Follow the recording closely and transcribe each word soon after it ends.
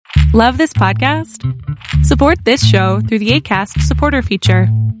Love this podcast? Support this show through the Acast supporter feature.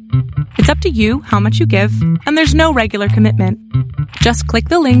 It's up to you how much you give, and there's no regular commitment. Just click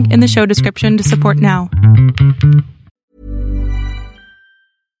the link in the show description to support now.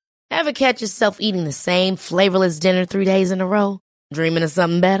 Ever catch yourself eating the same flavorless dinner 3 days in a row? Dreaming of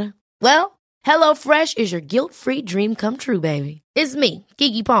something better? Well, HelloFresh is your guilt-free dream come true, baby. It's me,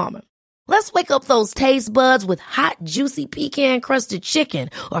 Keke Palmer. Let's wake up those taste buds with hot, juicy pecan-crusted chicken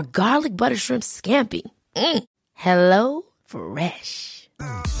or garlic butter shrimp scampi. Hello Fresh.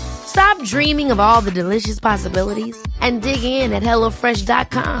 Stop dreaming of all the delicious possibilities and dig in at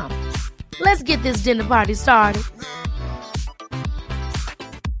HelloFresh.com. Let's get this dinner party started.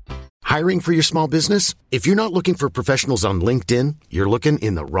 Hiring for your small business? If you're not looking for professionals on LinkedIn, you're looking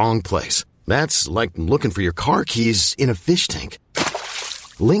in the wrong place. That's like looking for your car keys in a fish tank.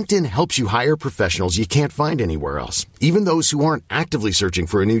 LinkedIn helps you hire professionals you can't find anywhere else, even those who aren't actively searching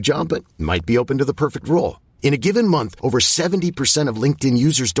for a new job but might be open to the perfect role. In a given month, over 70% of LinkedIn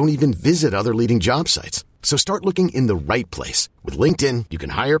users don't even visit other leading job sites. So start looking in the right place. With LinkedIn, you can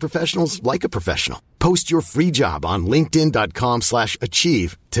hire professionals like a professional. Post your free job on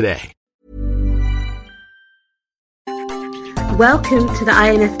linkedin.com/achieve today. Welcome to the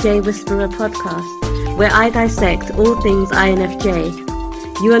INFJ Whisperer podcast, where I dissect all things INFJ.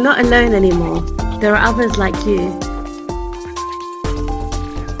 You are not alone anymore. There are others like you.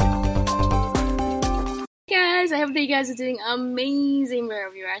 Hey guys, I hope that you guys are doing amazing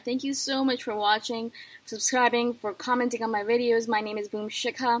wherever you are. Thank you so much for watching, subscribing, for commenting on my videos. My name is Boom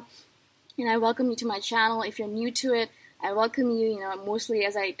Shikha, and I welcome you to my channel. If you're new to it, I welcome you. Mostly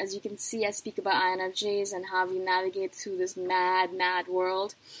as you can see, I speak about INFJs and how we navigate through this mad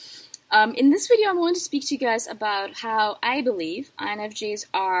world. In this video, I want to speak to you guys about how I believe INFJs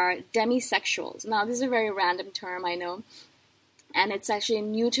are demisexuals. Now, this is a very random term, I know, and it's actually a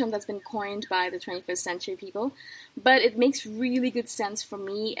new term that's been coined by the 21st century people, but it makes really good sense for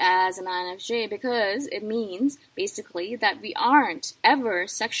me as an INFJ because it means, basically, that we aren't ever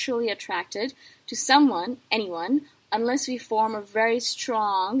sexually attracted to anyone, unless we form a very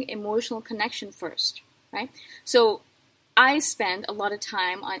strong emotional connection first, right? So I spend a lot of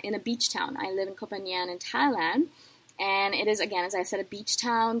time in a beach town. I live in Koh Phangan in Thailand, and it is, again, as I said, a beach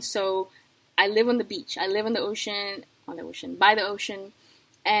town. So I live on the beach. I live by the ocean,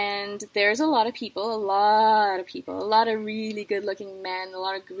 and there's a lot of people, a lot of really good-looking men, a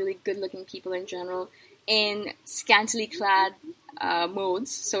lot of really good-looking people in general, in scantily clad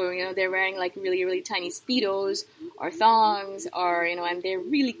modes. So, they're wearing like really, really tiny Speedos or thongs, or, and they're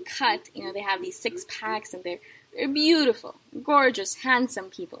really cut. They have these six packs, and they're beautiful, gorgeous, handsome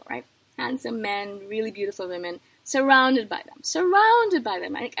people, right? Handsome men, really beautiful women, surrounded by them.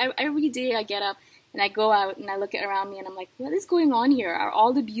 Every day I get up and I go out and I look around me and I'm like, what is going on here? Are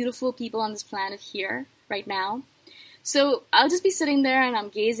all the beautiful people on this planet here right now? So I'll just be sitting there and I'm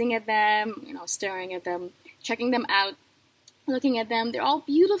gazing at them, staring at them, checking them out, looking at them. They're all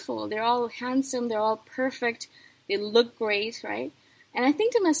beautiful. They're all handsome. They're all perfect. They look great, right? And I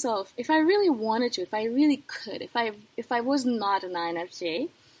think to myself, if I really wanted to, if I really could, if I was not an INFJ,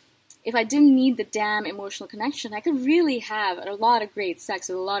 if I didn't need the damn emotional connection, I could really have a lot of great sex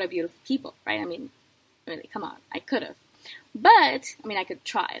with a lot of beautiful people, right? I mean, really, come on, I could have. But, I could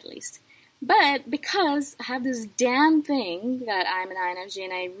try at least. But because I have this damn thing that I'm an INFJ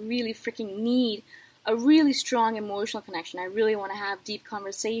and I really freaking need a really strong emotional connection, I really want to have deep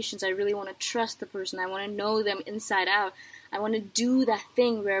conversations, I really want to trust the person, I want to know them inside out, I want to do that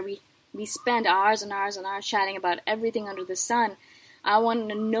thing where we spend hours and hours and hours chatting about everything under the sun. I want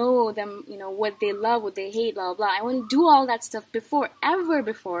to know them, what they love, what they hate, blah, blah, blah. I want to do all that stuff before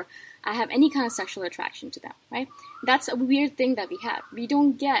I have any kind of sexual attraction to them, right? That's a weird thing that we have. We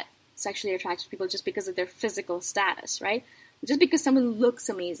don't get sexually attracted to people just because of their physical status, right? Just because someone looks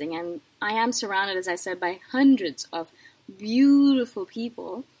amazing. And I am surrounded, as I said, by hundreds of beautiful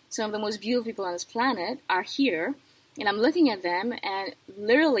people. Some of the most beautiful people on this planet are here. And I'm looking at them, and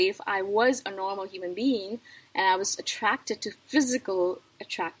literally, if I was a normal human being and I was attracted to physical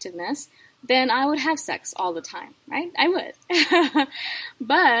attractiveness, then I would have sex all the time, right? I would.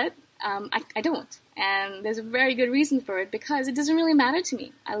 But I don't. And there's a very good reason for it, because it doesn't really matter to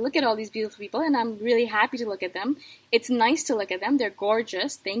me. I look at all these beautiful people, and I'm really happy to look at them. It's nice to look at them. They're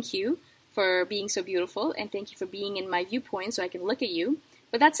gorgeous. Thank you for being so beautiful, and thank you for being in my viewpoint so I can look at you.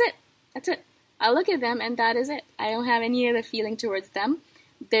 But that's it. That's it. I look at them and that is it. I don't have any other feeling towards them.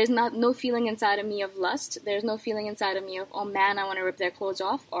 There's no feeling inside of me of lust. There's no feeling inside of me of, oh man, I want to rip their clothes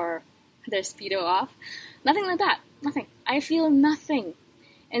off or their Speedo off. Nothing like that. Nothing. I feel nothing.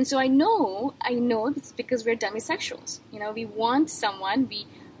 And so I know it's because we're demisexuals. We want someone, we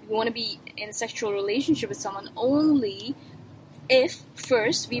we want to be in a sexual relationship with someone only if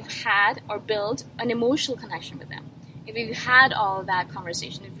first we've had or built an emotional connection with them. If we've had all that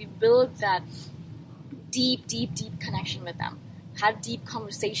conversation, if we build that deep connection with them, had deep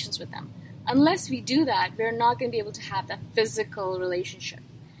conversations with them. Unless we do that, we're not going to be able to have that physical relationship.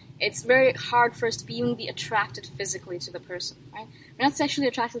 It's very hard for us to even be attracted physically to the person, right? We're not sexually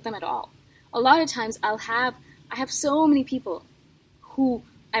attracted to them at all. A lot of times I have so many people who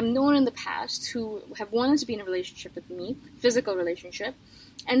I've known in the past who have wanted to be in a relationship with me, physical relationship.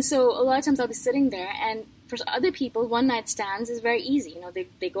 And so a lot of times I'll be sitting there, and for other people, one night stands is very easy. You know,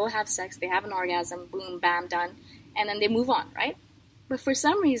 they go have sex, they have an orgasm, boom, bam, done, and then they move on, right? But for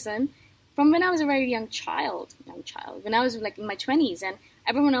some reason, from when I was a very young child, when I was like in my 20s, and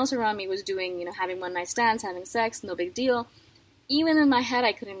everyone else around me was doing, you know, having one night stands, having sex, no big deal. Even in my head,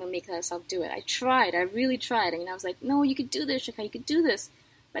 I couldn't even make myself do it. I really tried. And I was like, no, you could do this, Shikha, you could do this.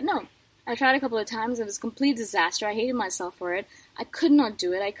 But no, I tried a couple of times. It was a complete disaster. I hated myself for it. I could not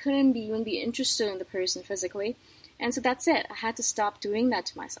do it. I couldn't even be interested in the person physically. And so that's it. I had to stop doing that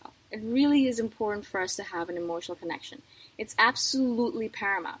to myself. It really is important for us to have an emotional connection. It's absolutely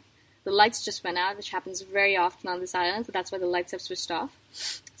paramount. The lights just went out, which happens very often on this island, so that's why the lights have switched off.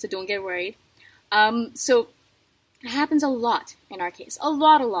 So don't get worried. So it happens a lot in our case. A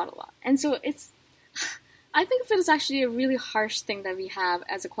lot. And so I think that it's actually a really harsh thing that we have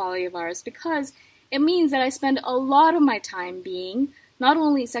as a quality of ours, because it means that I spend a lot of my time being not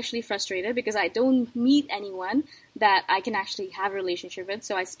only sexually frustrated because I don't meet anyone that I can actually have a relationship with,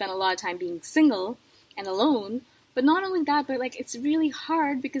 so I spend a lot of time being single and alone. But not only that, but like it's really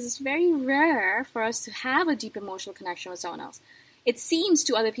hard because it's very rare for us to have a deep emotional connection with someone else. It seems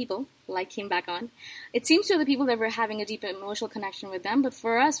to other people, like came back on, it seems to other people that we're having a deep emotional connection with them, but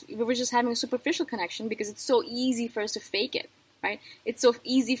for us, we were just having a superficial connection because it's so easy for us to fake it, right? It's so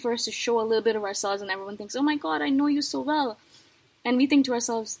easy for us to show a little bit of ourselves and everyone thinks, oh my God, I know you so well. And we think to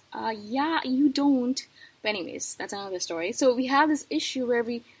ourselves, yeah, you don't. But anyways, that's another story. So we have this issue where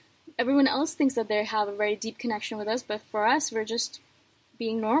everyone else thinks that they have a very deep connection with us, but for us, we're just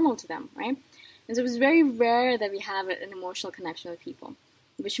being normal to them, right? And so it's very rare that we have an emotional connection with people,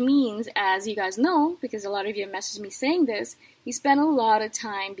 which means, as you guys know, because a lot of you have messaged me saying this, you spend a lot of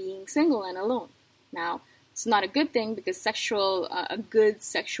time being single and alone. Now, it's not a good thing because a good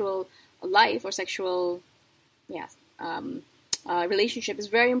sexual life or sexual, relationship is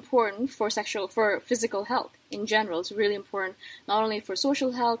very important for physical health in general. It's really important not only for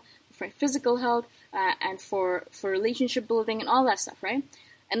social health, for physical health, and for relationship building and all that stuff, right?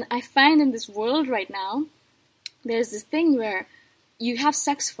 And I find in this world right now, there's this thing where you have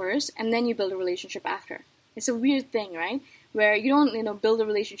sex first and then you build a relationship after. It's a weird thing, right? Where you don't, build a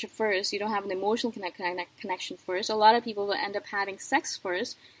relationship first, you don't have an emotional connection first. A lot of people will end up having sex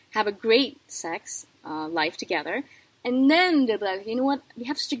first, have a great sex life together, and then they'll be like, you know what, we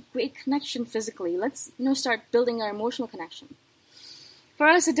have such a great connection physically. Let's, start building our emotional connection. For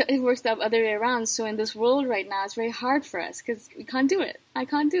us, it works the other way around. So in this world right now, it's very hard for us because we can't do it. I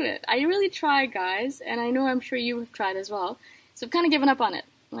can't do it. I really try, guys, and I know I'm sure you have tried as well. So I've kind of given up on it.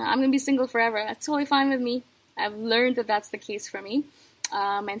 I'm going to be single forever. That's totally fine with me. I've learned that that's the case for me,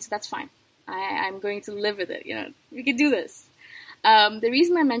 and so that's fine. I'm going to live with it. We can do this. The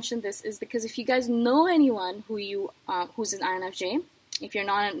reason I mentioned this is because if you guys know anyone who's an INFJ, if you're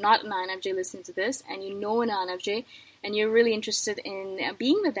not an INFJ listening to this, and you know an INFJ, and you're really interested in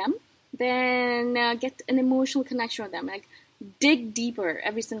being with them, then get an emotional connection with them. Like, dig deeper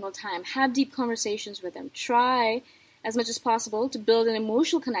every single time. Have deep conversations with them. Try as much as possible to build an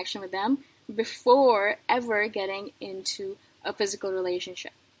emotional connection with them before ever getting into a physical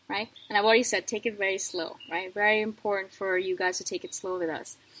relationship, right? And I've already said, take it very slow, right? Very important for you guys to take it slow with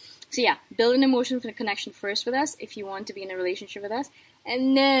us. So yeah, build an emotional connection first with us if you want to be in a relationship with us,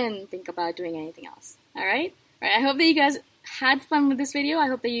 and then think about doing anything else, all right? All right, I hope that you guys had fun with this video. I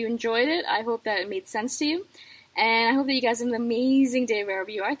hope that you enjoyed it. I hope that it made sense to you. And I hope that you guys have an amazing day wherever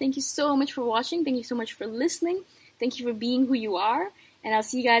you are. Thank you so much for watching. Thank you so much for listening. Thank you for being who you are. And I'll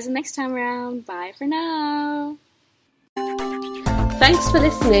see you guys next time around. Bye for now. Thanks for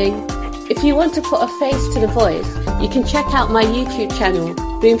listening. If you want to put a face to the voice, you can check out my YouTube channel,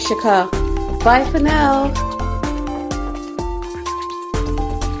 Boom Shikha. Bye for now.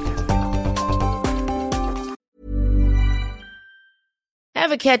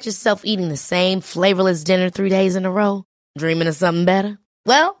 Ever catch yourself eating the same flavorless dinner 3 days in a row? Dreaming of something better?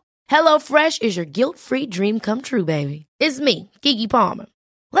 Well, HelloFresh is your guilt-free dream come true, baby. It's me, Keke Palmer.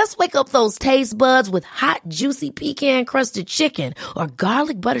 Let's wake up those taste buds with hot, juicy pecan-crusted chicken or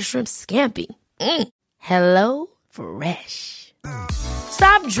garlic butter shrimp scampi. Hello Fresh.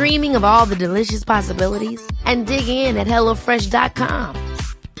 Stop dreaming of all the delicious possibilities and dig in at HelloFresh.com.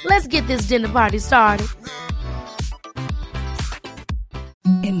 Let's get this dinner party started.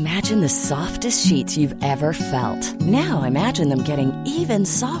 Imagine the softest sheets you've ever felt. Now imagine them getting even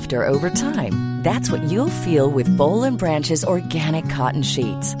softer over time. That's what you'll feel with Boll & Branch's organic cotton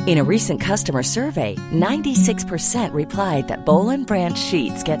sheets. In a recent customer survey, 96% replied that Boll & Branch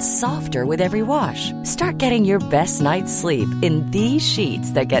sheets get softer with every wash. Start getting your best night's sleep in these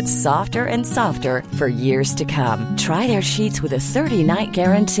sheets that get softer and softer for years to come. Try their sheets with a 30-night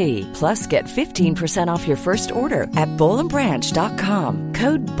guarantee. Plus, get 15% off your first order at bollandbranch.com.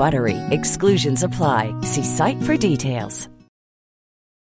 Code BUTTERY. Exclusions apply. See site for details.